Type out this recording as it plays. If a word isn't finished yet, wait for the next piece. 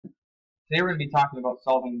Today we're going to be talking about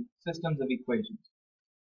solving systems of equations.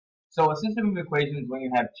 So a system of equations is when you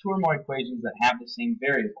have two or more equations that have the same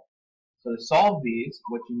variable. So to solve these,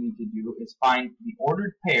 what you need to do is find the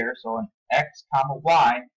ordered pair, so an x comma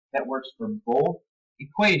y, that works for both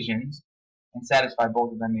equations and satisfy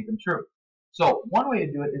both of them, make them true. So one way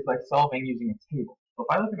to do it is by solving using a table. So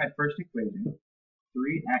if I look at my first equation,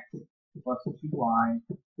 3x plus 2y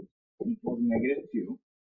equals negative 2.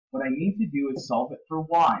 What I need to do is solve it for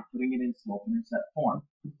y, putting it in slope-intercept form.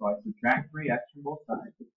 So I subtract 3x from both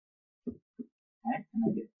sides. Okay, and I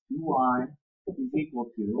get 2y is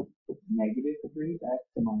equal to negative 3x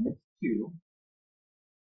minus 2.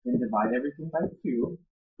 Then divide everything by 2.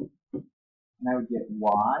 And I would get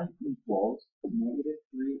y equals negative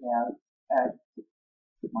 3 halves x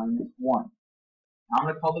minus 1. Now I'm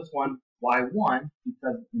going to call this one y1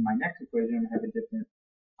 because in my next equation I'm going to have a different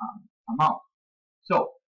amount.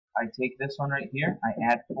 So I take this one right here, I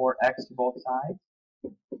add 4x to both sides,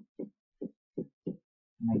 and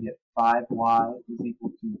I get 5y is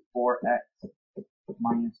equal to 4x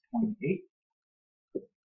minus 28.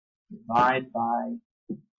 Divide by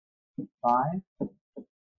 5.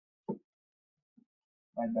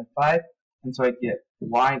 Divide by 5. And so I get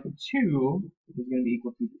y2 is going to be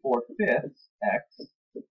equal to 4/5 x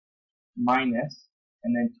minus,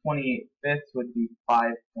 and then 28/5 would be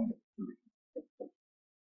 5.3.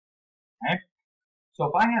 Okay? So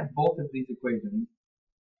if I have both of these equations,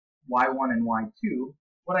 y1 and y2,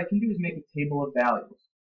 what I can do is make a table of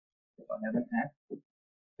values. If I have an x,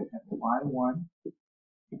 I have a y1, I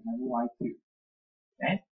have a y2.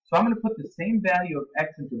 Okay? So I'm going to put the same value of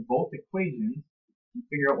x into both equations and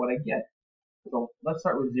figure out what I get. So let's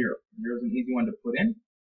start with 0. 0 is an easy one to put in.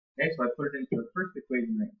 Okay, so I put it into the first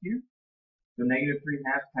equation right here. So negative 3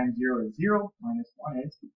 halves times 0 is 0, minus 1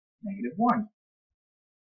 is negative 1.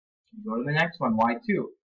 Go to the next one,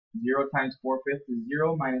 y2. 0 times 4/5 is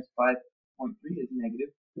 0, minus 5.3 is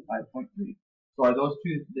negative 5.3. So are those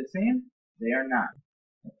two the same? They are not.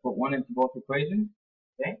 Let's put 1 into both equations.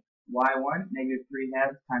 Okay, y1, negative 3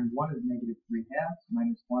 halves times 1 is negative 3 halves,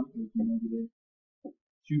 minus 1 is negative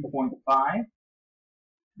 2.5.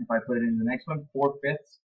 If I put it in the next one,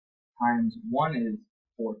 4/5 times 1 is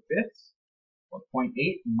 4/5.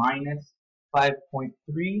 4.8 minus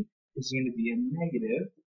 5.3 is going to be a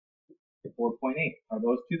negative 4.8. Are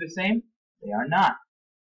those two the same? They are not.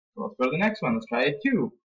 So let's go to the next one. Let's try a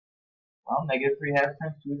 2. Well, negative 3 halves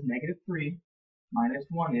times 2 is negative 3. Minus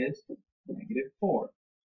 1 is negative 4.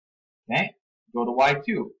 Okay, go to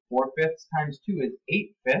y2. 4/5 times 2 is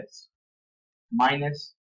 8/5.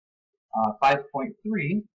 Minus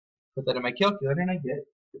 5.3. Put that in my calculator and I get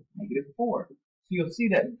negative 4. So you'll see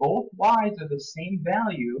that both y's are the same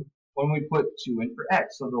value when we put 2 in for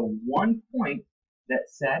x. So the one point that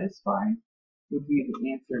satisfies would be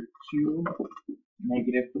the answer 2,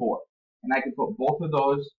 negative 4. And I can put both of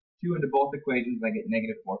those 2 into both equations and I get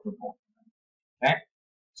negative 4 for both of them. Okay?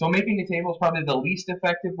 So making a table is probably the least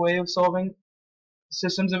effective way of solving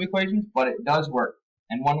systems of equations, but it does work.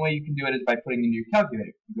 And one way you can do it is by putting in your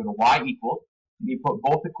calculator. You go to y equals, and you put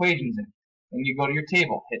both equations in. Then you go to your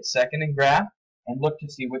table, hit second and graph, and look to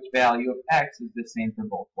see which value of x is the same for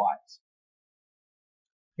both y's.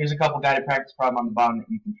 Here's a couple guided practice problems on the bottom that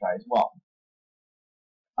you can try as well.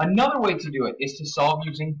 Another way to do it is to solve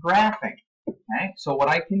using graphing. Okay? So what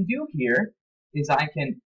I can do here is I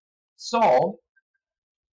can solve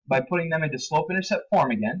by putting them into slope-intercept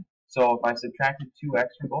form again. So if I subtracted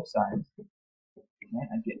 2x from both sides, okay,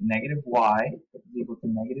 I get negative y is equal to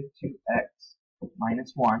negative 2x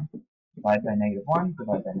minus 1. Divide by negative 1,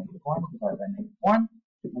 divide by negative 1, divide by negative 1.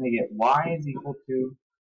 And I get y is equal to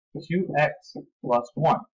 2x plus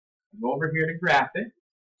 1. I go over here to graph it.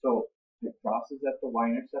 So it crosses at the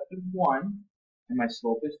y-intercept of 1, and my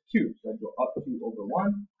slope is 2. So I go up 2 over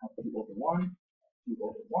 1, up 2 over 1, up 2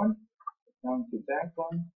 over 1, down to back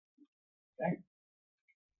 1. Okay.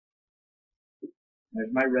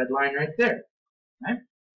 There's my red line right there. Okay.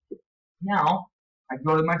 Now, I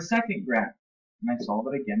go to my second graph, and I solve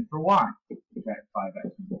it again for y. Subtract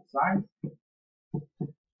 5x from both sides,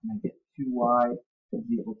 and I get 2y is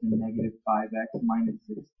equal to negative 5x minus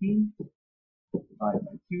 16. Divide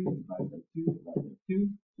by 2, divide by 2, divide by 2.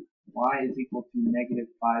 Y is equal to negative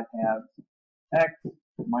 5 halves x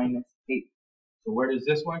minus 8. So where does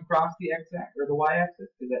this one cross the x-axis or the y-axis?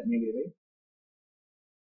 Is at negative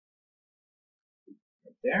 8.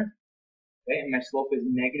 Right there. Okay, and my slope is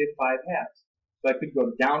negative 5 halves. So I could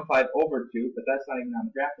go down 5 over 2, but that's not even on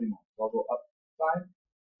the graph anymore. So I'll go up 5,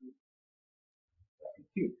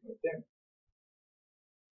 2, right there.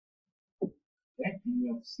 Okay, and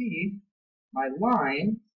you'll see my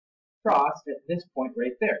line cross at this point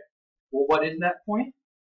right there. Well, what is that point?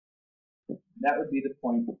 That would be the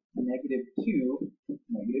point -2,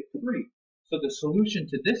 -3. So the solution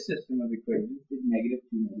to this system of equations is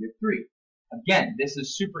 -2, -3. Again, this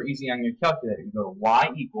is super easy on your calculator. You go to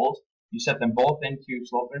y equals, you set them both into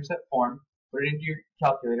slope-intercept form, put it into your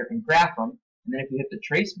calculator, and graph them, and then if you hit the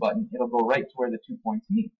trace button, it'll go right to where the 2 points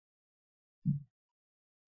meet.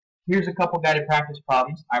 Here's a couple guided practice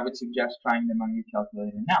problems. I would suggest trying them on your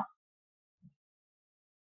calculator now.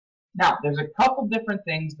 Now, there's a couple different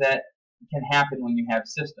things that can happen when you have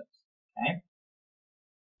systems. Okay?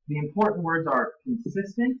 The important words are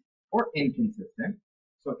consistent or inconsistent.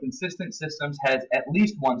 So consistent systems has at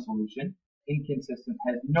least one solution. Inconsistent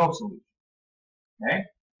has no solution. Okay?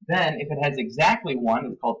 Then, if it has exactly one,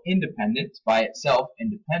 it's called independent. It's by itself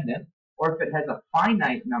independent. Or if it has a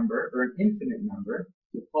finite number or an infinite number,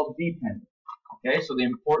 it's called dependent. Okay? So the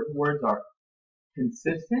important words are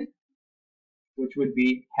consistent, which would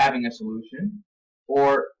be having a solution,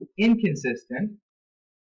 or inconsistent,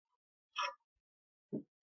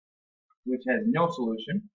 which has no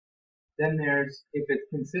solution. Then there's, if it's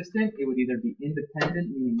consistent, it would either be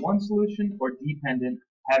independent, meaning one solution, or dependent,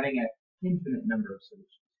 having an infinite number of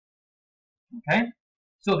solutions. Okay?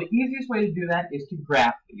 So the easiest way to do that is to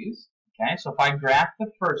graph these. Okay? So if I graph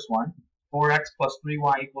the first one, 4x plus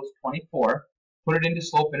 3y equals 24, put it into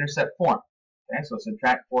slope-intercept form. Okay? So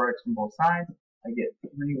subtract 4x from both sides. I get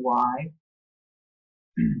 3y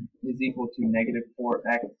is equal to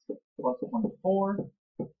 -4x plus 24.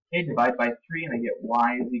 Okay, divide by 3 and I get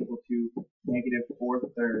y is equal to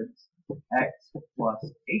 -4/3 x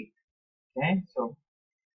plus 8. Okay, so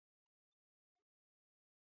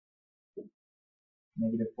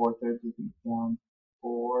 -4/3 is down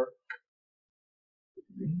 4,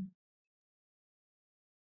 3,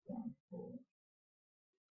 down 4,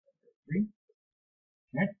 3.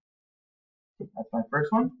 Okay, that's my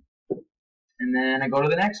first one. And then I go to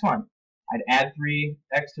the next one. I'd add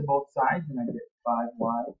 3x to both sides and I get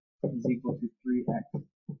 5y is equal to 3x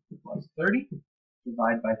plus 30.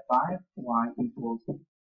 Divide by 5, y equals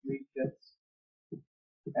 3/5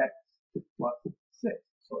 x plus 6.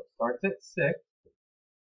 So it starts at 6.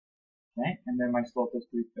 Okay, and then my slope is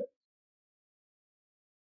 3/5.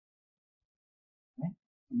 Okay,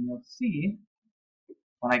 and you'll see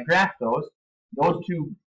when I graph those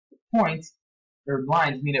 2 points or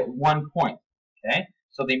lines meet at one point. Okay,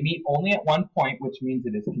 so they meet only at one point, which means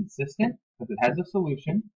it is consistent because it has a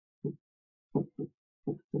solution, and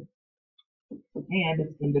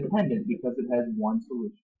it's independent because it has one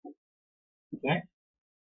solution. Okay,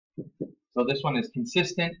 so this one is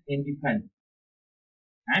consistent, independent.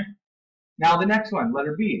 Okay, now the next one,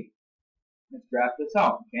 letter B. Let's graph this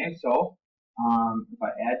out. Okay, so if I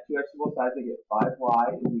add 2x to both sides, I get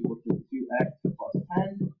 5y is equal to 2x plus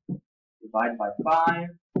 10. Divide by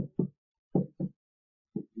 5.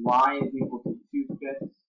 Y is equal to 2/5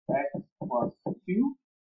 x plus 2.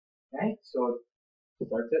 Okay, so it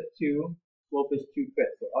starts at 2. Slope is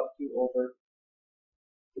 2/5, so up 2 over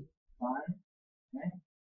 5. Okay,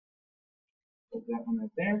 put that one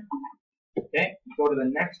right there. Okay, go to the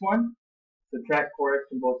next one. Subtract 4x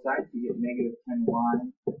from both sides, you get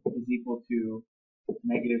 -10y is equal to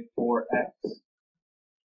 -4x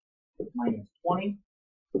minus 20.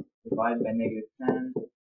 Divide by -10.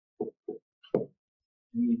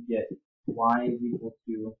 And you get y is equal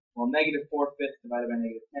to, well, -4/5 divided by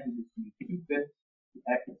 -10 is just going to be 2/5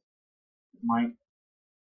 x minus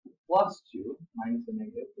plus 2, minus the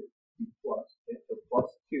negative is plus, okay, so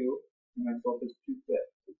plus 2, and my slope is 2/5.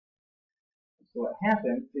 So what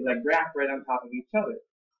happens is I graph right on top of each other.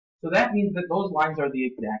 So that means that those lines are the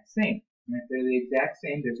exact same. And if they're the exact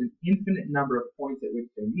same, there's an infinite number of points at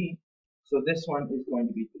which they meet. So this one is going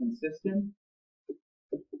to be consistent,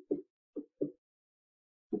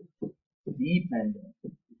 dependent,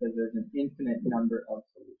 because there's an infinite number of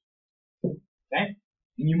solutions. Okay?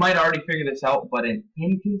 And you might already figure this out, but an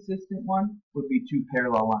inconsistent one would be two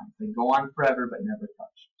parallel lines. They go on forever but never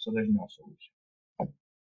touch. So there's no solution.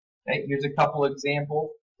 Okay, here's a couple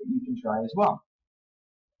examples that you can try as well.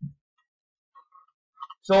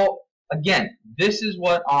 So again, this is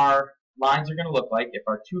what our lines are going to look like. If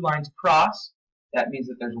our two lines cross, that means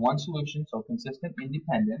that there's one solution, so consistent,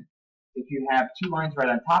 independent. If you have two lines right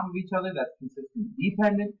on top of each other, that's consistent,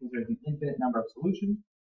 dependent, because there's an infinite number of solutions.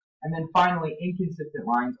 And then finally, inconsistent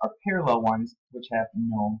lines are parallel ones, which have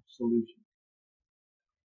no solution.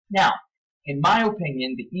 Now, in my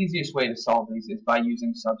opinion, the easiest way to solve these is by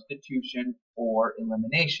using substitution or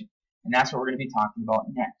elimination. And that's what we're going to be talking about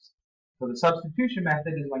next. So the substitution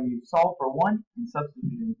method is when you solve for one and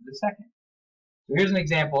substitute into the second. So here's an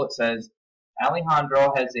example. It says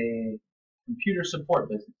Alejandro has a computer support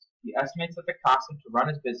business. He estimates that the cost to run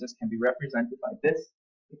his business can be represented by this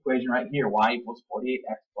equation right here, y equals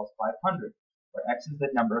 48x plus 500, where x is the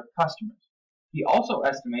number of customers. He also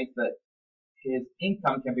estimates that his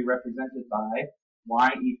income can be represented by y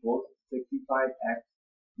equals 65x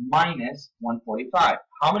minus 145.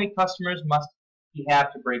 How many customers must he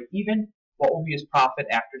have to break even? What will be his profit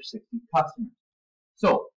after 60 customers?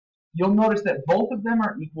 So you'll notice that both of them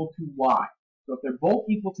are equal to y. So if they're both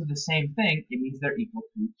equal to the same thing, it means they're equal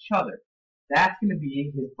to each other. That's going to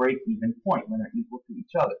be his break-even point when they're equal to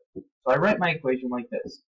each other. So I write my equation like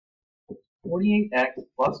this. 48x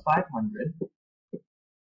plus 500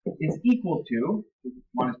 is equal to, we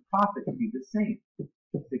want his profit to be the same,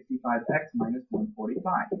 65x minus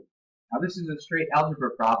 145. Now this is a straight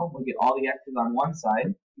algebra problem. We get all the x's on one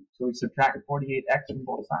side, so we subtract 48x from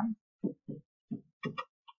both sides.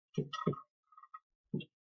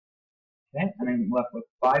 Okay, and I'm left with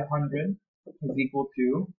 500 is equal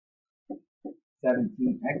to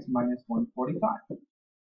 17x minus 145.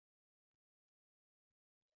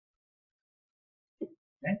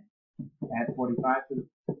 Okay, add 45 to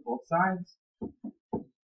both sides.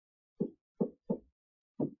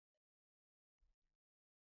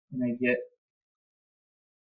 And I get